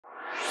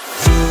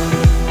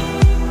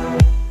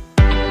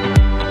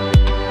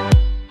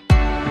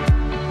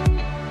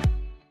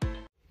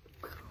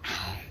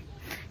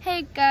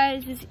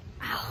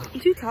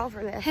call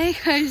for this. Hey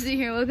guys, Rizzy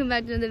here. Welcome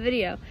back to another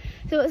video.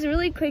 So it was a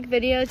really quick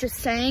video just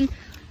saying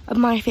Of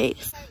my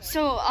face.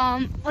 So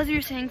as we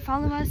were saying,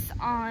 follow us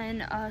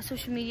on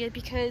social media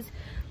because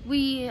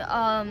we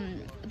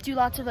do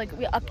lots of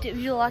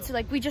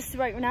we just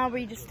right now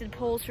we just did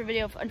polls for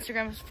video of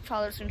Instagram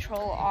followers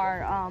control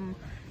our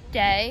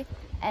day,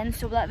 and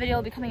so that video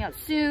will be coming out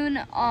soon.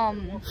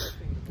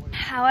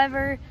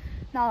 However,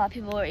 not a lot of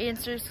people are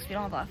answers because we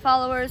don't have a lot of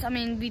followers. I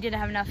mean, we didn't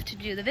have enough to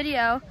do the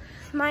video.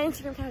 My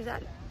Instagram account is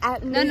at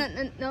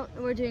No,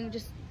 we're doing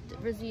just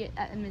Rizzy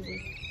and Mizzy.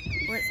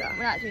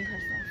 We're not doing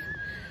personal.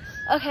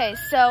 Okay,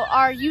 so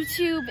our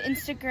YouTube,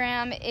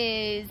 Instagram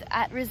is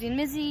at Rizzy and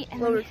Mizzy.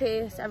 And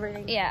lowercase,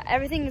 everything. Yeah,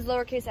 everything is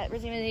lowercase at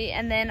Rizzy and Mizzy.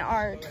 And then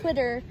our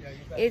Twitter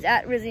is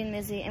at Rizzy and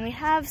Mizzy. And we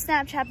have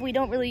Snapchat, but we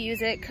don't really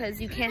use it because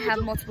you can't have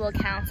multiple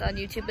accounts on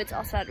YouTube. It's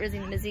also at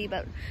Rizzy and Mizzy,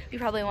 but we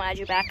probably won't add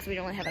you back because we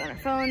don't really have it on our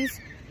phones.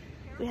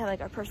 We have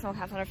like our personal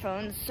accounts on our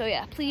phones. So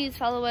yeah, please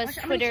follow us,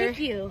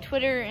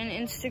 Twitter and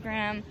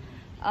Instagram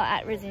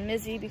at Rizzy and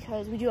Mizzy,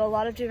 because we do a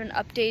lot of different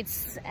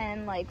updates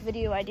and like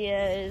video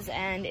ideas,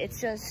 and it's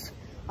just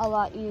a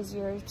lot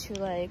easier to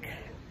like,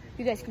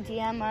 you guys can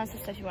DM us the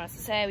stuff you want us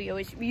to say.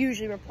 We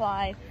usually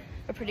reply.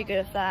 We're pretty good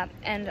at that,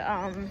 and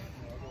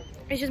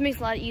it just makes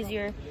it a lot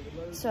easier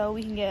so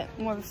we can get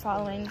more of a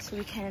following, so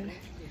we can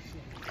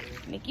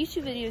make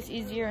YouTube videos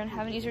easier and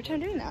have an easier time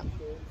doing that.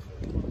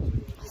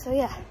 So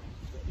yeah,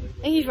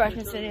 thank you for watching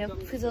this video.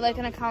 Please like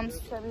and comment,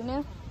 subscribe if you're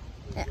new.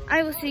 And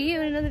I will see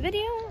you in another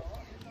video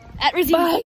at Rizzy. Bye.